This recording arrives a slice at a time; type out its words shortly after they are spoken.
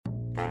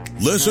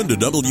Listen to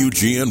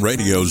WGN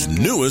Radio's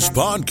newest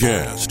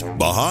podcast,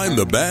 Behind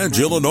the Badge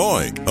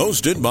Illinois,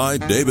 hosted by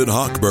David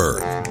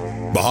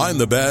Hochberg. Behind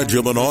the Badge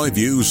Illinois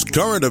views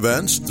current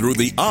events through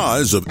the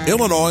eyes of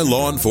Illinois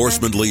law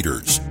enforcement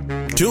leaders.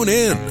 Tune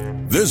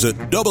in. Visit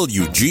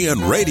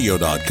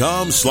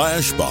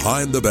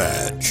WGNRadio.com/Behind the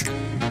Badge.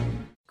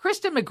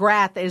 Kristen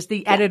McGrath is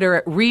the editor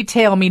at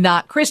Retail Me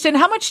Not. Kristen,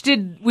 how much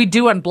did we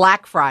do on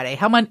Black Friday?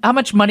 How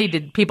much money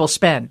did people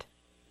spend?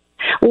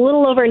 A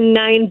little over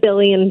 $9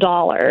 billion.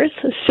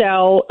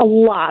 So a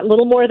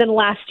little more than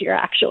last year,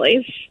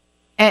 actually.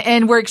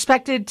 And we're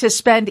expected to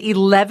spend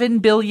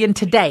 $11 billion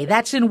today.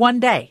 That's in one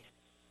day.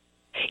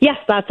 Yes,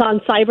 that's on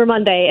Cyber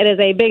Monday. It is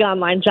a big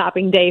online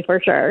shopping day for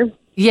sure.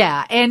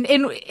 Yeah, and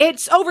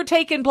it's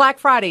overtaken Black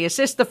Friday. Is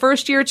this the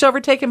first year it's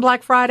overtaken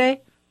Black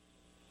Friday?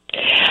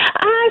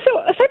 So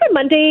Cyber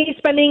Monday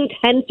spending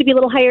tends to be a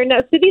little higher. Now,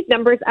 so these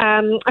numbers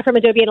are from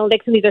Adobe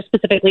Analytics, and these are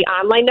specifically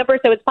online numbers.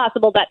 So it's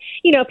possible that,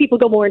 if people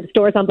go more into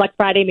stores on Black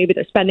Friday, maybe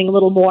they're spending a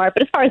little more.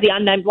 But as far as the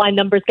online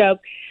numbers go,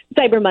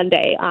 Cyber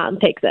Monday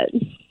takes it.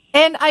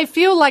 And I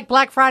feel like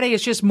Black Friday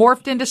is just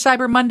morphed into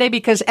Cyber Monday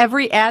because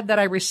every ad that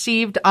I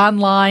received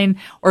online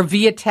or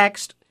via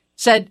text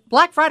said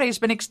Black Friday has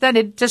been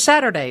extended to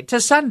Saturday, to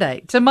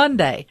Sunday, to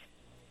Monday.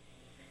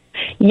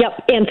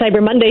 Yep, and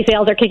Cyber Monday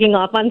sales are kicking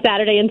off on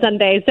Saturday and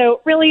Sunday.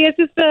 So really, it's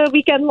just a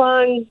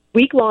week-long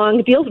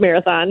deals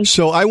marathon.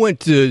 So I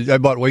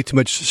bought way too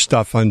much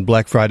stuff on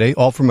Black Friday,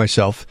 all for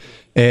myself,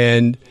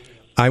 and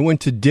I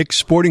went to Dick's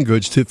Sporting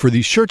Goods for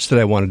these shirts that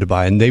I wanted to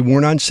buy, and they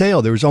weren't on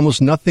sale. There was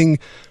almost nothing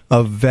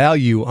of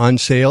value on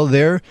sale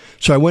there.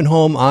 So I went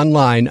home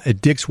online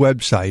at Dick's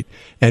website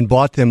and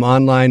bought them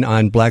online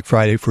on Black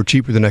Friday for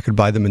cheaper than I could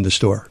buy them in the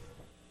store.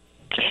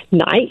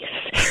 Nice.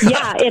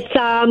 Yeah, it's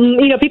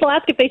people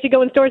ask if they should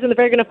go in stores and if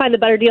they're going to find the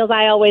better deals.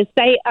 I always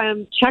say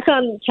check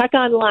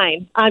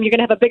online. You're going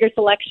to have a bigger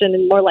selection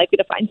and more likely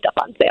to find stuff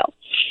on sale.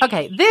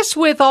 Okay, this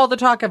with all the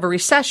talk of a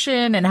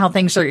recession and how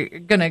things are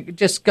going to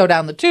just go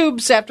down the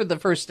tubes after the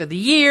first of the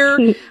year,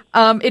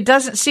 it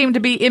doesn't seem to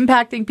be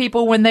impacting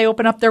people when they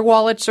open up their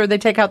wallets or they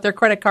take out their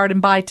credit card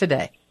and buy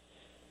today.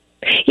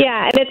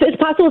 Yeah, and it's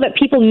possible that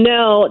people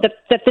know that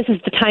this is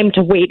the time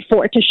to wait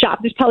to shop.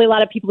 There's probably a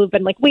lot of people who've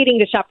been waiting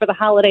to shop for the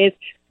holidays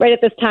right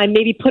at this time,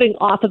 maybe putting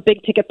off a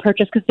big ticket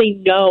purchase because they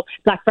know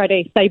Black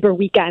Friday, Cyber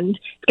Weekend is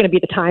going to be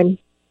the time.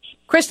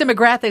 Kristen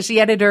McGrath is the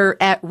editor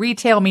at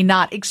Retail Me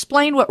Not.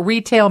 Explain what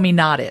Retail Me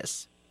Not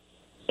is.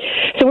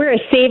 So we're a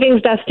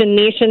savings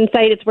destination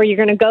site. It's where you're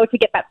going to go to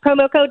get that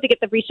promo code to get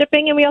the free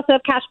shipping, and we also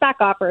have cash back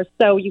offers.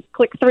 So you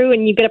click through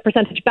and you get a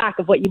percentage back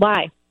of what you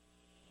buy.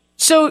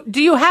 So do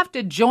you have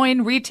to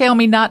join Retail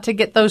Me Not to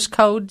get those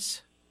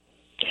codes?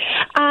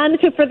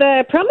 So for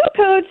the promo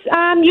codes,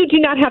 you do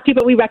not have to,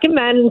 but we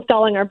recommend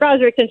installing our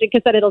browser extension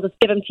because then it'll just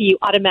give them to you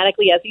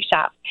automatically as you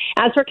shop.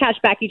 As for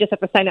cashback, you just have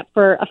to sign up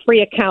for a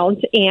free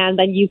account, and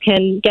then you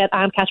can get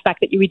cashback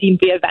that you redeem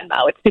via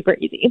Venmo. It's super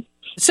easy.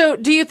 So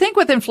do you think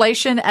with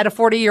inflation at a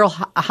 40-year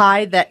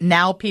high that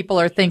now people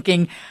are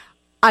thinking,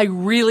 I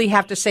really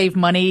have to save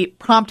money,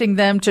 prompting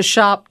them to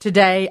shop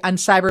today on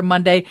Cyber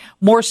Monday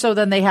more so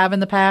than they have in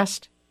the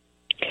past?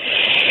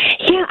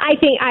 Yeah,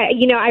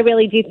 I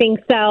really do think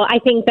so. I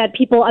think that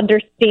people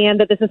understand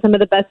that this is some of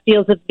the best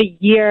deals of the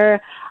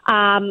year,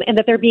 and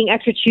that they're being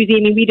extra choosy. I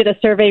mean, we did a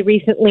survey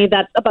recently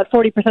that about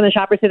 40% of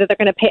shoppers say that they're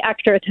going to pay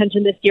extra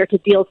attention this year to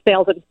deals,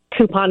 sales, and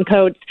coupon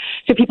codes.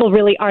 So people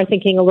really are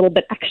thinking a little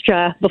bit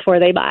extra before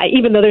they buy,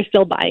 even though they're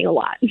still buying a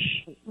lot.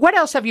 What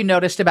else have you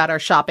noticed about our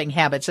shopping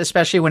habits,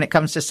 especially when it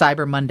comes to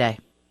Cyber Monday?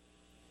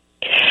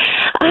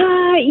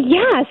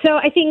 Yeah, so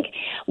I think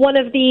one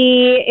of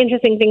the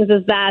interesting things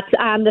is that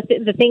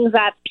the things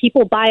that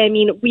people buy, I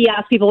mean, we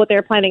ask people what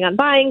they're planning on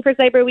buying for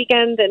Cyber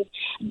Weekend, and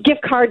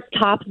gift cards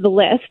top the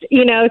list,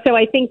 so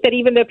I think that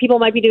even though people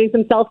might be doing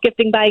some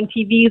self-gifting, buying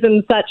TVs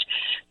and such,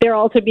 they're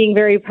also being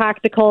very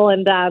practical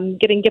and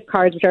getting gift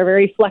cards, which are a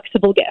very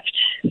flexible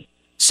gift.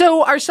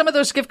 So are some of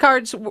those gift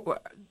cards...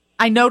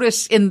 I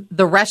notice in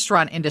the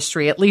restaurant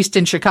industry, at least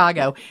in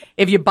Chicago,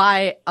 if you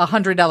buy a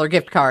 $100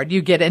 gift card,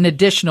 you get an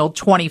additional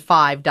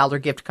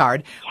 $25 gift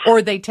card,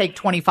 or they take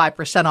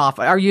 25% off.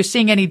 Are you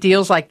seeing any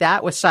deals like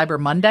that with Cyber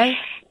Monday?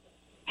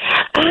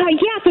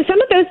 Yeah, so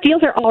some of those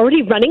deals are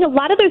already running. A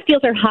lot of those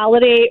deals are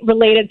holiday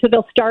related, so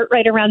they'll start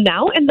right around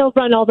now and they'll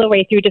run all the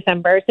way through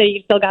December. So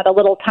you still got a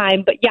little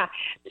time. But yeah,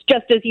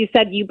 just as you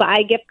said, you buy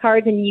gift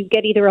cards and you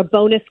get either a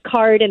bonus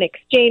card in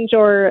exchange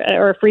or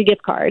a free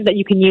gift card that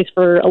you can use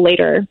for a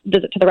later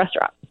visit to the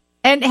restaurant.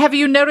 And have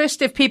you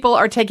noticed if people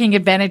are taking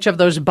advantage of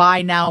those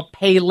buy now,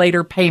 pay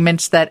later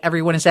payments that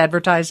everyone is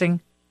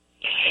advertising?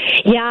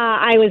 Yeah,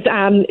 I was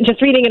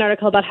just reading an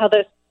article about how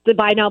the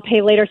buy now,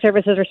 pay later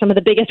services are some of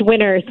the biggest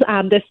winners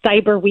this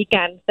Cyber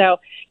Weekend. So,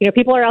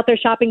 people are out there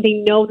shopping.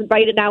 They know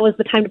right now is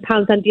the time to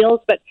pounce on deals,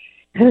 but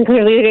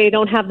clearly they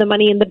don't have the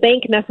money in the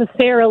bank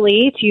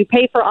necessarily to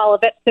pay for all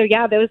of it. So,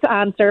 yeah, those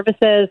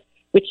services,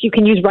 which you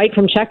can use right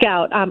from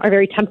checkout, are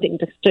very tempting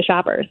to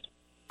shoppers.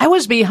 I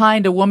was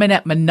behind a woman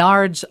at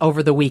Menards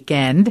over the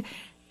weekend,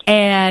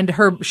 And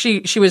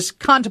she was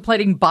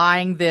contemplating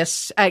buying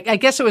this. I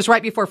guess it was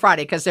right before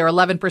Friday because their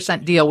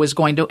 11% deal was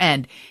going to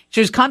end.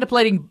 She was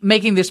contemplating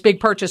making this big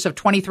purchase of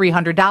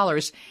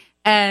 $2,300.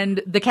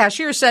 And the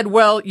cashier said,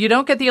 well, you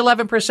don't get the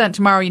 11%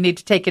 tomorrow. You need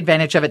to take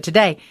advantage of it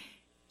today.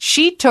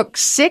 She took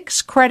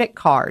 6 credit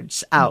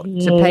cards out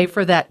to pay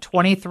for that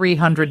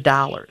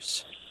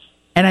 $2,300.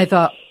 And I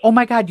thought, oh,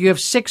 my God, you have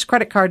 6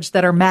 credit cards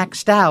that are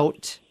maxed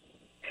out.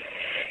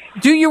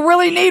 Do you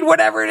really need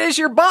whatever it is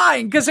you're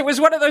buying? Because it was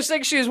one of those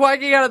things, she was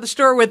walking out of the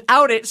store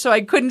without it, so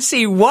I couldn't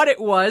see what it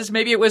was.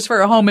 Maybe it was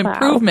for a home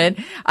improvement.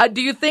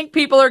 Do you think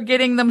people are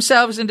getting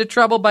themselves into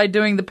trouble by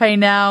doing the pay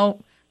now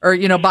or,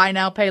 buy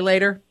now, pay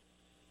later?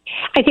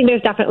 I think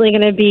there's definitely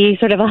going to be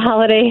sort of a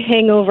holiday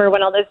hangover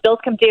when all those bills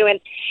come due. And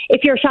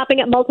if you're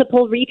shopping at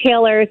multiple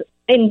retailers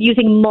and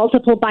using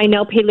multiple buy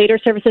now, pay later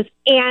services,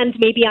 and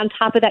maybe on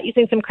top of that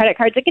using some credit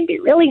cards, it can be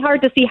really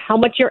hard to see how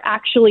much you're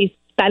actually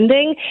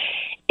spending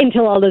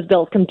until all those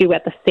bills come due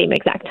at the same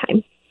exact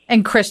time.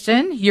 And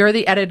Kristen, you're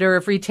the editor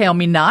of Retail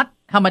Me Not.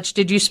 How much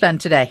did you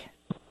spend today?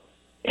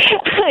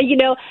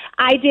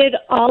 I did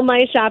all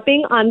my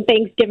shopping on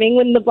Thanksgiving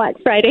when the Black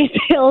Friday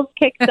sales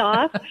kicked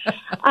off.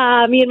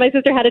 Me and my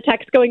sister had a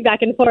text going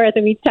back and forth,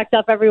 and we checked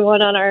up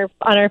everyone on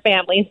our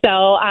family.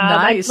 So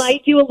nice. I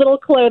might do a little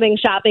clothing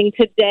shopping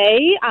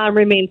today.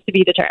 Remains to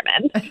be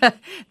determined.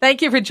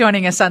 Thank you for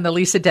joining us on the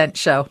Lisa Dent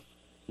Show.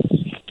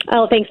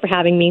 Oh, thanks for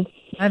having me.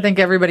 I think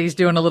everybody's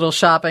doing a little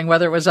shopping,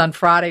 whether it was on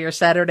Friday or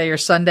Saturday or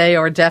Sunday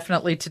or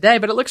definitely today.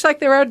 But it looks like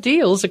there are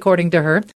deals, according to her.